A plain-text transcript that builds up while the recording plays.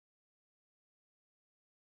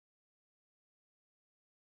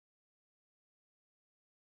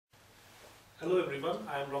Hello everyone,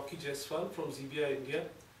 I am Rocky Jaiswal from Xebia India.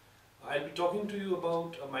 I'll be talking to you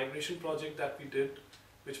about a migration project that we did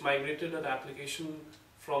which migrated an application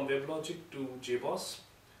from WebLogic to JBoss.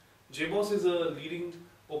 JBoss is a leading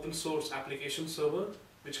open source application server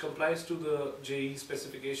which complies to the JE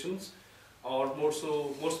specifications, or more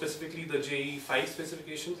specifically the JE 5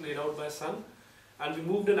 specifications laid out by Sun, and we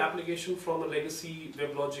moved an application from a legacy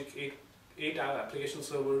WebLogic 8 application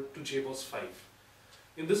server to JBoss 5.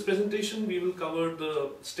 In this presentation, we will cover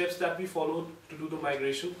the steps that we followed to do the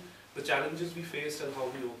migration, the challenges we faced, and how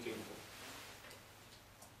we overcame them.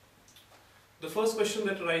 The first question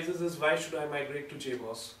that arises is, why should I migrate to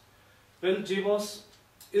JBoss? Well, JBoss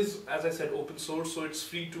is, as I said, open source, so it's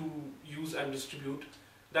free to use and distribute.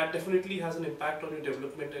 That definitely has an impact on your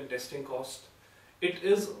development and testing cost. It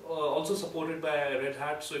is also supported by Red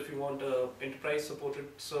Hat, so if you want an enterprise supported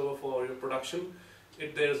server for your production,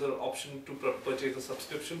 there is an option to purchase a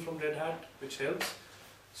subscription from Red Hat, which helps.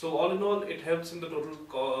 So all in all, it helps in the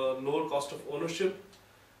total lower cost of ownership.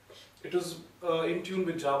 It is in tune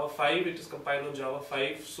with Java 5, it is compiled on Java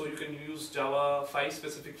 5, so you can use Java 5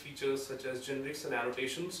 specific features such as generics and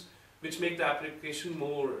annotations, which make the application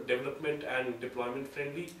more development and deployment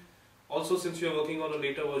friendly. Also, since you are working on a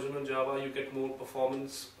later version of Java, you get more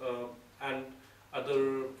performance and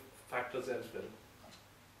other factors as well.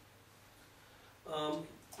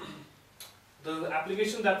 The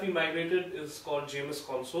application that we migrated is called JMS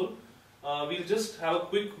Console. We'll just have a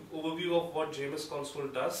quick overview of what JMS Console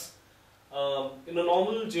does. In a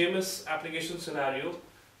normal JMS application scenario,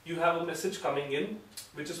 you have a message coming in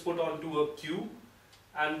which is put onto a queue,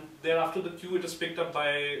 and thereafter the queue it is picked up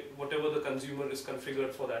by whatever the consumer is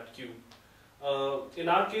configured for that queue. In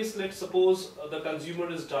our case, let's suppose the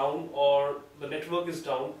consumer is down or the network is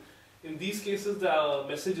down. In these cases, the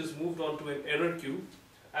message is moved onto an error queue,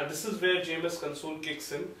 and this is where JMS Console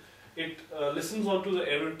kicks in. It listens onto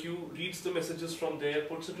the error queue, reads the messages from there,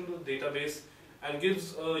 puts it into the database, and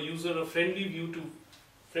gives a user a friendly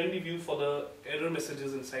view for the error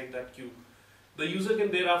messages inside that queue. The user can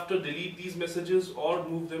thereafter delete these messages or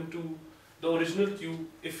move them to the original queue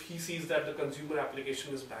if he sees that the consumer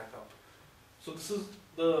application is back up. So this is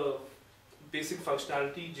the basic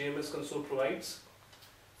functionality JMS Console provides.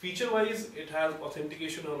 Feature-wise, it has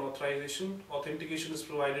authentication and authorization. Authentication is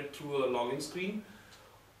provided through a login screen.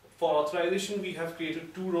 For authorization, we have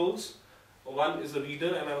created two roles. One is a reader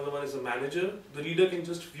and another one is a manager. The reader can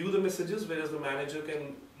just view the messages, whereas the manager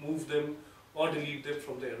can move them or delete them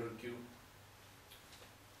from the error queue.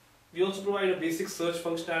 We also provide a basic search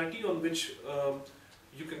functionality on which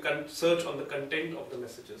you can search on the content of the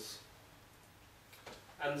messages.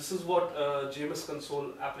 And this is what JMS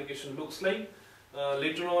Console application looks like.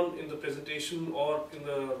 Later on in the presentation or in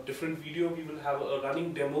the different video, we will have a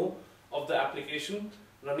running demo of the application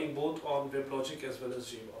running both on WebLogic as well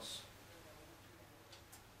as JBoss.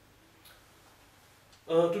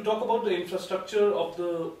 To talk about the infrastructure of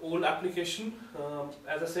the old application,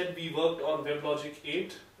 as I said, we worked on WebLogic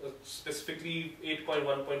 8, specifically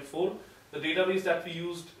 8.1.4. The database that we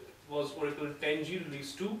used was Oracle 10G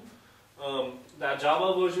Release 2. The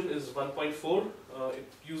Java version is 1.4.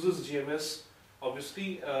 It uses JMS,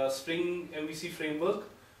 obviously, Spring MVC framework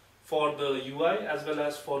for the UI as well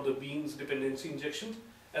as for the Beans dependency injection,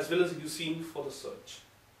 as well as USEAM for the search.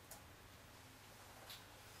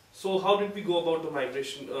 So how did we go about the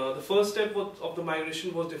migration? The first step of the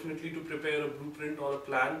migration was definitely to prepare a blueprint or a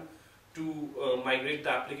plan to migrate the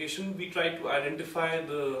application. We tried to identify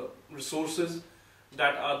the resources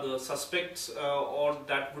that are the suspects or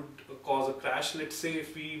that would cause a crash, let's say,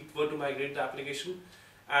 if we were to migrate the application.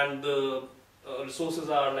 And the resources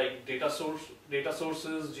are like data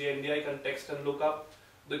sources, JNDI context and lookup,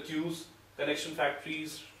 the queues, connection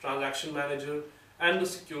factories, transaction manager, and the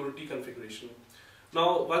security configuration.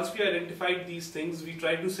 Now, once we identified these things, we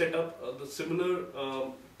tried to set up the similar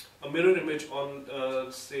a mirror image on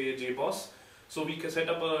say JBoss. So we can set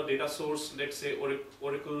up a data source, let's say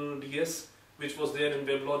Oracle DS, which was there in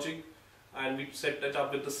WebLogic, and we set that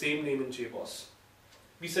up with the same name in JBoss.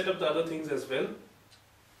 We set up the other things as well,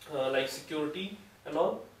 like security and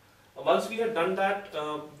all. Once we had done that,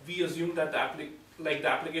 we assumed that the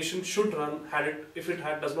application should run if it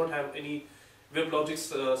does not have any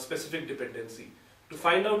WebLogic specific dependency. To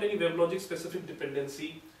find out any WebLogic specific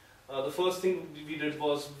dependency, the first thing we did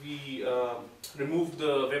was we removed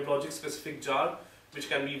the WebLogic specific jar, which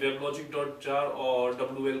can be weblogic.jar or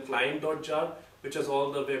wlclient.jar, which has all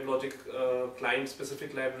the WebLogic client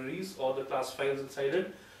specific libraries or the class files inside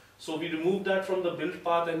it. So we removed that from the build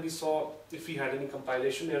path and we saw if we had any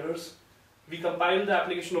compilation errors. We compiled the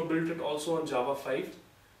application or built it also on Java 5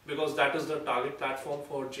 because that is the target platform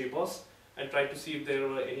for JBoss, and tried to see if there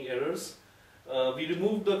were any errors. We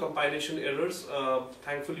removed the compilation errors,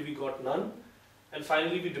 thankfully we got none. And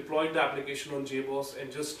finally we deployed the application on JBoss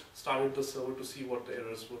and just started the server to see what the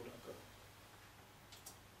errors would occur.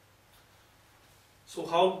 So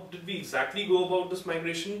how did we exactly go about this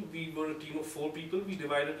migration? We were a team of 4 people. We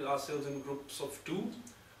divided ourselves in groups of 2.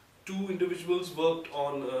 2 individuals worked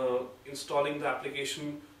on installing the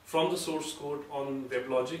application from the source code on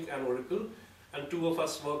WebLogic and Oracle, and 2 of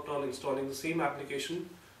us worked on installing the same application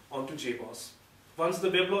onto JBoss. Once the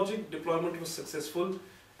WebLogic deployment was successful,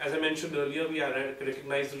 as I mentioned earlier, we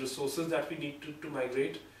recognized the resources that we needed to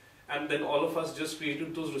migrate, and then all of us just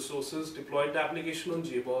created those resources, deployed the application on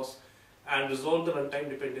JBoss, and resolved the runtime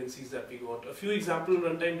dependencies that we got. A few example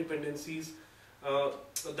runtime dependencies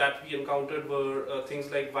that we encountered were things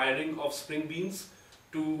like wiring of Spring Beans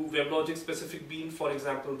to WebLogic specific bean, for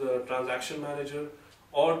example the transaction manager,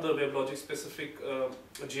 or the WebLogic specific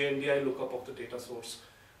JNDI lookup of the data source.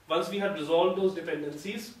 Once we had resolved those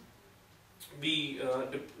dependencies, we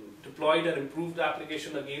deployed and improved the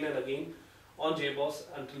application again and again on JBoss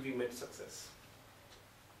until we met success.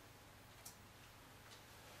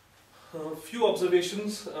 A few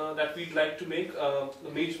observations that we'd like to make.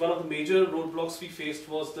 One of the major roadblocks we faced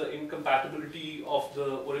was the incompatibility of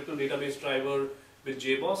the Oracle database driver with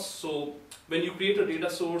JBoss. So when you create a data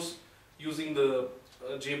source using the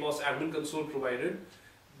JBoss admin console provided,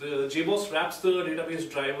 the JBoss wraps the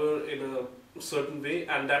database driver in a certain way,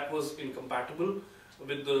 and that was incompatible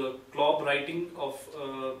with the CLOB writing of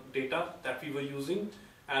data that we were using,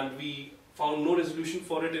 and we found no resolution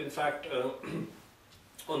for it. In fact,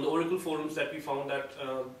 on the Oracle forums that we found that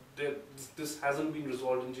this hasn't been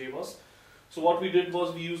resolved in JBoss. So what we did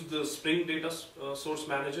was we used the Spring Data Source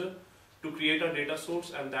Manager to create our data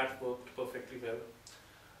source, and that worked perfectly well.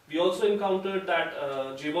 We also encountered that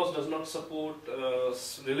JBoss does not support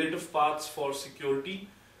relative paths for security,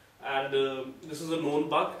 and this is a known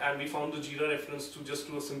bug, and we found the Jira reference to just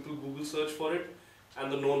do a simple Google search for it,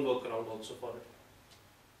 and the known workaround also for it.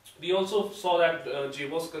 We also saw that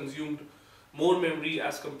JBoss consumed more memory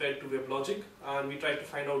as compared to WebLogic, and we tried to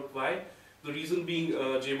find out why. The reason being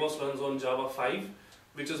JBoss runs on Java 5,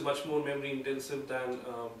 which is much more memory intensive than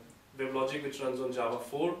WebLogic, which runs on Java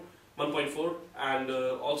 1.4, and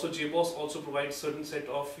also JBoss also provides certain set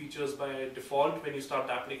of features by default when you start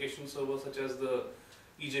the application server, such as the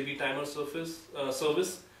EJB timer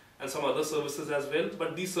service and some other services as well,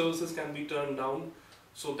 but these services can be turned down,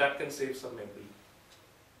 so that can save some memory.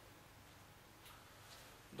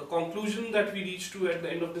 The conclusion that we reached to at the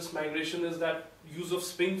end of this migration is that use of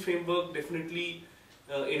Spring framework definitely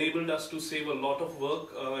enabled us to save a lot of work.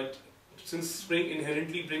 Since Spring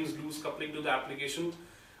inherently brings loose coupling to the application,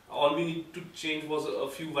 all we need to change was a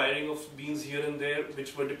few wiring of beans here and there,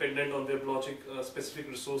 which were dependent on WebLogic specific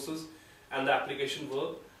resources, and the application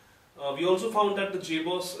worked. We also found that the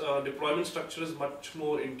JBoss deployment structure is much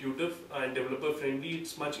more intuitive and developer friendly.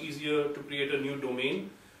 It's much easier to create a new domain,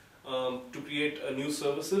 to create new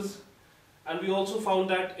services, and we also found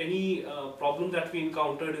that any problem that we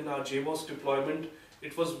encountered in our JBoss deployment,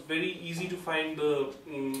 it was very easy to find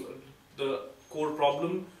the core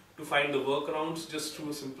problem, to find the workarounds just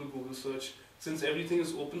through a simple Google search. Since everything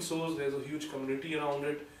is open source, there's a huge community around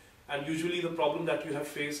it, and usually the problem that you have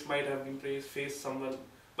faced might have been faced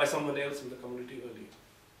by someone else in the community earlier.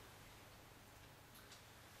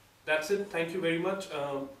 That's it. Thank you very much.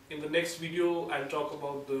 In the next video, I'll talk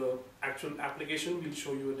about the actual application. We'll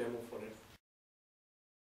show you a demo for it.